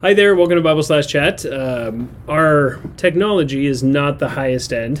Hi there, welcome to Bible Slash Chat. Our technology is not the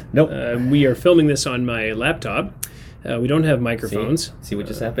highest end. Nope. We are filming this on my laptop. We don't have microphones. See what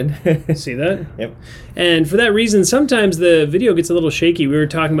just happened? See that? Yep. And for that reason, sometimes the video gets a little shaky. We were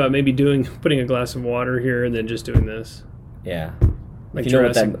talking about maybe putting a glass of water here and then just doing this. Yeah. Like If you know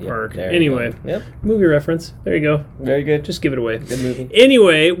what Jurassic that- Park. yeah, there you Anyway, go. Yep. movie reference. There you go. Very good. Just give it away. Good movie.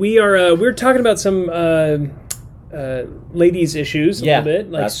 Anyway, we're talking about some ladies' issues a Yeah, little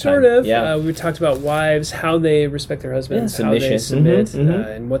bit, like last sort time. of. Yeah. We talked about wives, how they respect their husbands, Yeah, how they submission. submit,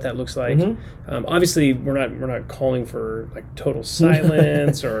 Mhm. and what that looks like. Mhm. Obviously, we're not calling for like total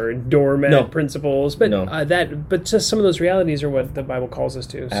silence or doormat No. principles, but No. but just some of those realities are what the Bible calls us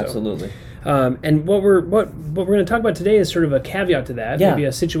to. So. Absolutely. And what we're going to talk about today is sort of a caveat to that. Yeah. Maybe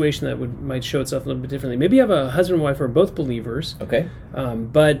a situation that might show itself a little bit differently. Maybe you have a husband and wife who are both believers, Okay.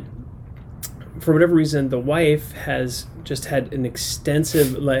 but for whatever reason, the wife has just had an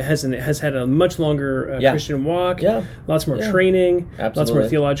extensive, has had a much longer Yeah. Christian walk, Yeah. lots more Yeah. training, lots more Absolutely.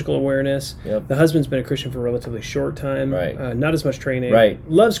 theological awareness. Yep. The husband's been a Christian for a relatively short time, Right. Not as much training, Right.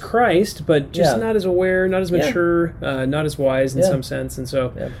 loves Christ, but just Yeah. not as aware, not as Yeah. mature, not as wise in Yeah. some sense. And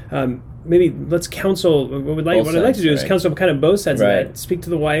so Yeah. maybe let's counsel, what I'd like to sides, do is right. counsel kind of both sides of Right. that. Speak to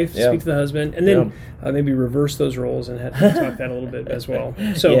the wife, Yeah. speak to the husband, and then maybe reverse those roles and talk that a little bit as well.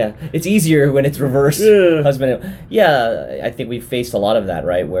 So yeah, it's easier when it's reversed. Yeah. Husband. Yeah, I think we've faced a lot of that,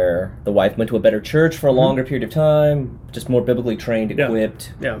 right? Where the wife went to a better church for a longer period of time, just more biblically trained, Mm-hmm. Yeah.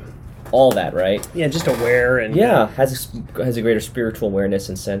 equipped, yeah. all that, right? Yeah, just aware and Yeah, has a greater spiritual awareness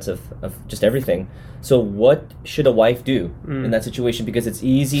and sense of just everything. So what should a wife do in that situation? Because it's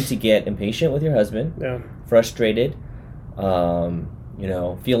easy to get impatient with your husband, yeah, frustrated,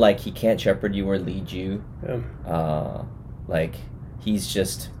 feel like he can't shepherd you or lead you. yeah, Like he's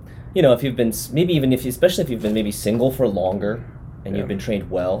just, if you've been, maybe even especially if you've been maybe single for longer and you've been trained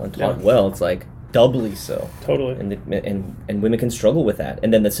well and taught Yeah. well, it's like doubly so. totally. And women can struggle with that.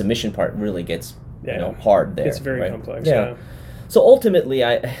 And then the submission part really gets, Yeah. hard there. It's very right? complex. Yeah. So ultimately,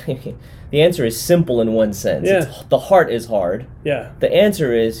 the answer is simple in one sense. Yeah. The heart is hard. Yeah. The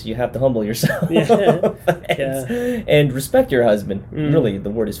answer is you have to humble yourself Yeah. and respect your husband. Mm. Really, the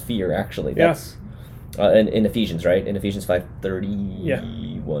word is fear, actually. Yeah. That's in Ephesians, right? In Ephesians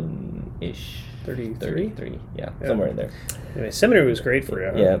 5:31-ish. 33? Yeah, Yeah. somewhere in there. Anyway, seminary was great for you.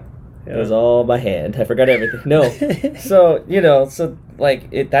 Huh? Yeah. Yeah. It was all by hand. I forgot everything. No. So, that's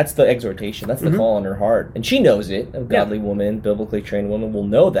the exhortation. That's the Mhm. call on her heart. And she knows it. A godly woman, biblically trained woman will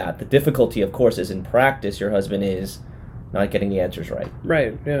know that. The difficulty, of course, is in practice. Your husband is not getting the answers right.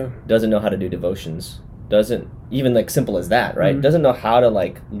 Right, yeah. Doesn't know how to do devotions. Doesn't, even like simple as that, right? Mhm. Doesn't know how to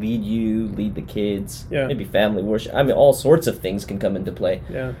lead you, lead the kids. Yeah. Maybe family worship. I mean, all sorts of things can come into play.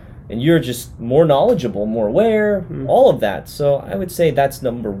 Yeah. And you're just more knowledgeable, more aware, all of that. So I would say that's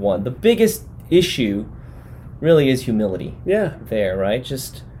number one. The biggest issue really is humility Yeah. there, right?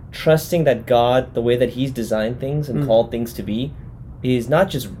 Just trusting that God, the way that He's designed things and called things to be, is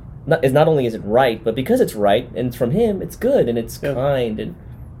not only is it right, but because it's right and it's from Him, it's good and it's Yeah. kind and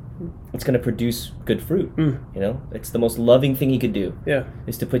it's going to produce good fruit. Mm. It's the most loving thing He could do, Yeah.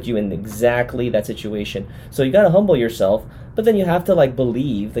 is to put you in exactly that situation. So you got to humble yourself, but then you have to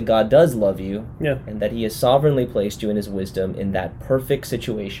believe that God does love you Yeah. and that He has sovereignly placed you in His wisdom in that perfect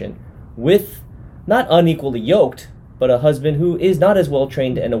situation with not unequally yoked, but a husband who is not as well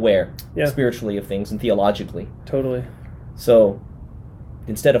trained and aware Yeah. spiritually of things and theologically. Totally. So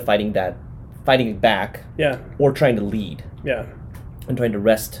instead of fighting it back Yeah. or trying to lead Yeah. and trying to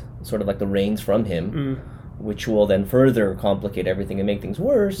wrest sort of the reins from Him, Mm. which will then further complicate everything and make things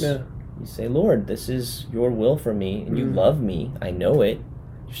worse, Yeah. you say, Lord, this is your will for me, and you Mm. love me. I know it.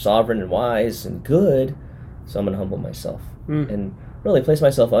 You're sovereign and wise and good, so I'm going to humble myself Mm. and really place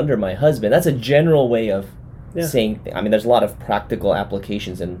myself under my husband. That's a general way of Yeah. saying, there's a lot of practical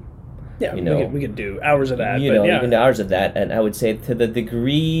applications and, Yeah. you know, we could do hours of that. you but know, yeah. even hours of that. And I would say to the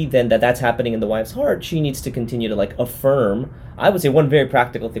degree then that's happening in the wife's heart, she needs to continue to affirm. I would say one very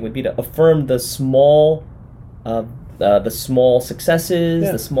practical thing would be to affirm the small successes,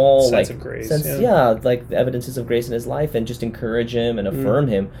 Yeah. the small Sense of grace, the evidences of grace in his life, and just encourage him and affirm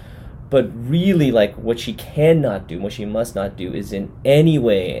him. But really, what she cannot do, what she must not do, is in any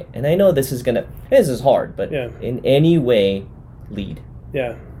way. And I know this is hard, but Yeah. in any way, lead.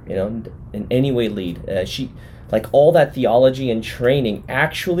 Yeah. In any way lead. She, all that theology and training,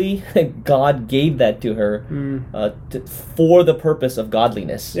 actually, God gave that to her for the purpose of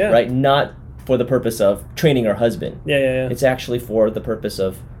godliness, Yeah. right? Not for the purpose of training her husband. Yeah. Yeah. Yeah. It's actually for the purpose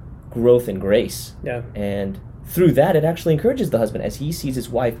of growth and grace. Yeah. And through that, it actually encourages the husband as he sees his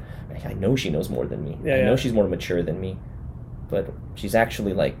wife. I know she knows more than me. Yeah, I know yeah. she's more mature than me. but she's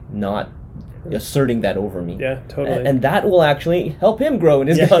actually like not asserting that over me. Yeah, totally. And that will actually help him grow in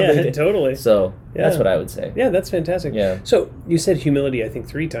his godliness. Yeah, totally. So that's what I would say. Yeah, that's fantastic. Yeah. So you said humility, I think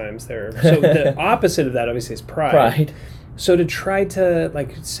 3 times there. So the opposite of that obviously is pride. Pride. So to try to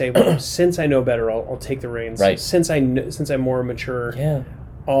like say, well, since I know better, I'll take the reins. Right. Since I'm more mature, Yeah.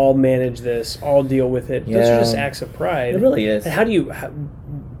 I'll manage this. I'll deal with it. Those Yeah. are just acts of pride. It really is. And how do you?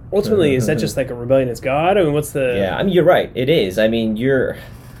 Ultimately, is that just like a rebellion against God? I mean, what's the? Yeah, I mean, you're right. It is. I mean,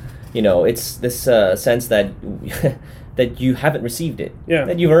 it's this sense that that you haven't received it. Yeah.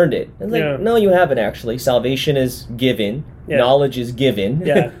 That you've earned it. It's like, Yeah. no, you haven't actually. Salvation is given. Yeah. Knowledge is given.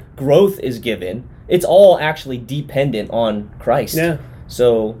 Yeah. Growth is given. It's all actually dependent on Christ. Yeah.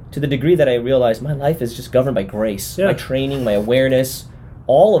 So to the degree that I realize my life is just governed by grace, Yeah. my training, my awareness,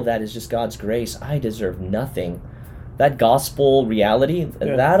 all of that is just God's grace. I deserve nothing. That gospel reality,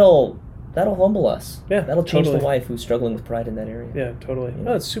 Yeah. that'll humble us. Yeah, That'll change totally. the wife who's struggling with pride in that area. Yeah, totally.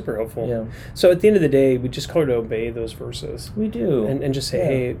 Yeah. Oh, it's super helpful. Yeah. So at the end of the day, we just call her to obey those verses We do. and just say, Yeah.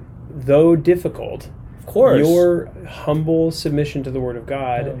 hey, though difficult, Of course. your humble submission to the Word of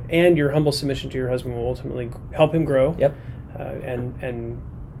God Yeah. and your humble submission to your husband will ultimately help him grow. Yep. And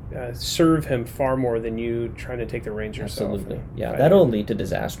serve him far more than you trying to take the reins yourself. Absolutely. Yeah. Right. That'll lead to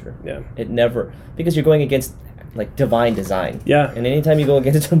disaster. Yeah. It never, because you're going against like divine design. Yeah. And anytime you go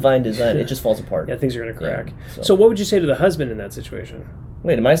against divine design, it just falls apart. Yeah, things are going to crack. Yeah, so what would you say to the husband in that situation?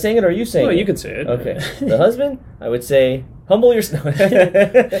 Wait, am I saying it or are you saying Well, it? you can say it. Okay. The husband, I would say, humble yourself. Don't Come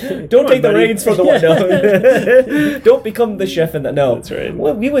on, take the buddy. reins from the one. No. Don't become the chef in that. No. That's right.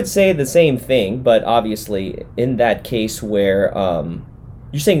 Well, we would say the same thing, but obviously in that case where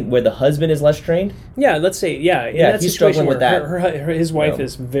you're saying where the husband is less trained? Yeah, let's say, in Yeah, that he's situation struggling with where that. his wife No.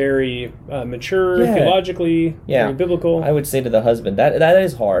 is very mature, Yeah. theologically, Yeah. very biblical. I would say to the husband, that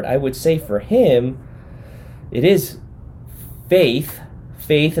is hard. I would say for him, it is faith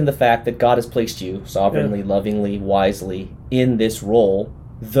in the fact that God has placed you sovereignly, lovingly, wisely in this role,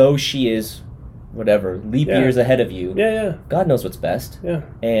 though she is, whatever, leap Yeah. years ahead of you. Yeah. God knows what's best. Yeah.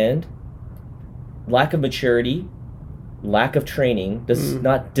 And lack of maturity, lack of training does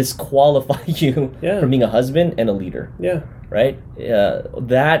not disqualify you Yeah. from being a husband and a leader, Yeah. right?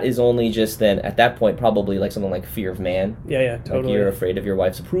 That is only just then, at that point, probably like something like fear of man. Yeah. Totally. Like you're afraid of your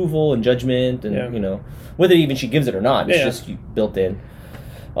wife's approval and judgment, and Yeah. whether even she gives it or not, it's Yeah. just built in.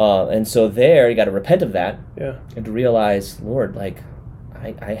 And so there, you got to repent of that Yeah. and to realize, Lord, like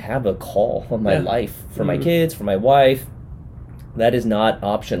I have a call on my Yeah. life for my kids, for my wife. That is not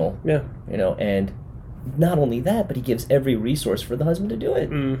optional, Yeah. and not only that, but He gives every resource for the husband to do it.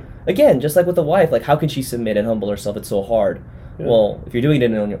 Mm. Again, just like with the wife, like how can she submit and humble herself? It's so hard. Yeah. Well, if you're doing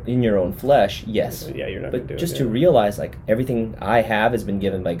it in your own flesh, yes. Yeah, you're not going to But do it. just to realize, like, everything I have has been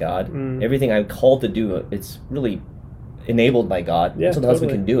given by God. Everything I'm called to do, it's really enabled by God. Yeah, so the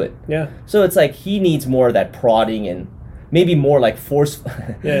husband totally. can do it. Yeah. So it's like he needs more of that prodding and maybe more like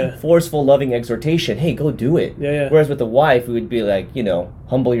Yeah. forceful, loving exhortation. Hey, go do it. Yeah. Whereas with the wife, it would be like,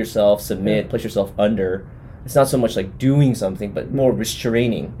 humble yourself, submit, Yeah. place yourself under. It's not so much like doing something, but more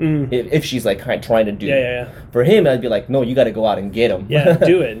restraining. If she's like kind of trying to do. Yeah. For him, I'd be like, no, you got to go out and get him. Yeah,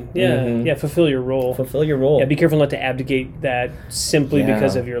 do it. Yeah. Mhm. Yeah, fulfill your role. Fulfill your role. Yeah, be careful not to abdicate that simply Yeah.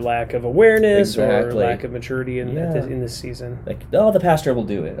 because of your lack of awareness or Exactly. lack of maturity in this season. Like, oh, the pastor will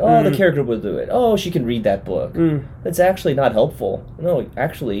do it. Oh, the caregiver will do it. Oh, she can read that book. That's actually not helpful. No,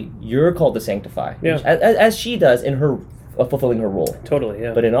 actually, you're called to sanctify. Yeah. As she does in her fulfilling her role. Totally,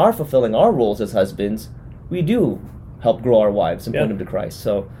 yeah. But in our fulfilling our roles as husbands, we do help grow our wives and Yeah. point them to Christ.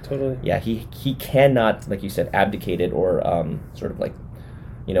 So, Totally. yeah, he cannot, like you said, abdicate it or sort of like,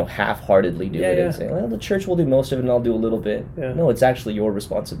 half-heartedly do it Yeah. and say, well, the church will do most of it and I'll do a little bit. Yeah. No, it's actually your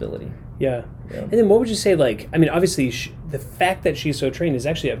responsibility. Yeah. Yeah. And then what would you say, obviously the fact that she's so trained is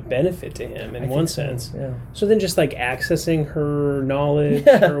actually a benefit to him in I one think so, sense. yeah. So then just like accessing her knowledge,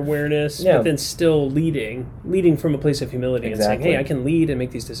 Yeah. her awareness, Yeah. but then still leading from a place of humility and Exactly. saying, hey, I can lead and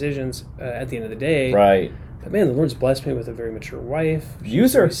make these decisions at the end of the day. Right. But man, the Lord's blessed me with a very mature wife.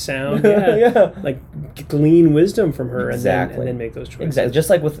 Use her. Very sound. Yeah. Yeah. Like glean wisdom from her Exactly. and then make those choices. Exactly.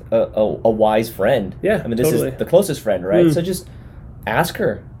 Just like with a wise friend. Yeah, I mean, this totally. is the closest friend, right? Mm. So just ask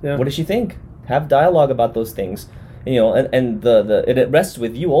her. Yeah. What does she think? Have dialogue about those things. And it rests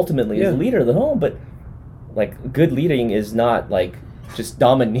with you ultimately as Yeah. the leader of the home. But like good leading is not like just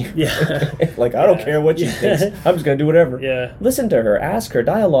dominate. Yeah. Like I don't Yeah. care what she Yeah. thinks. I'm just gonna do whatever. Yeah. Listen to her. Ask her.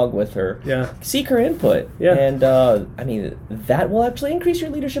 Dialogue with her. Yeah. Seek her input. Yeah. And that will actually increase your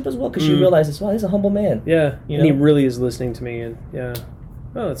leadership as well because she realizes, wow, he's a humble man. Yeah. You And he know? really is listening to me and yeah.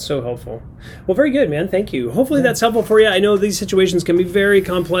 Oh, that's so helpful. Well, very good, man. Thank you. Hopefully that's helpful for you. I know these situations can be very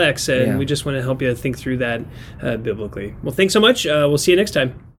complex, and we just want to help you think through that biblically. Well, thanks so much. We'll see you next time.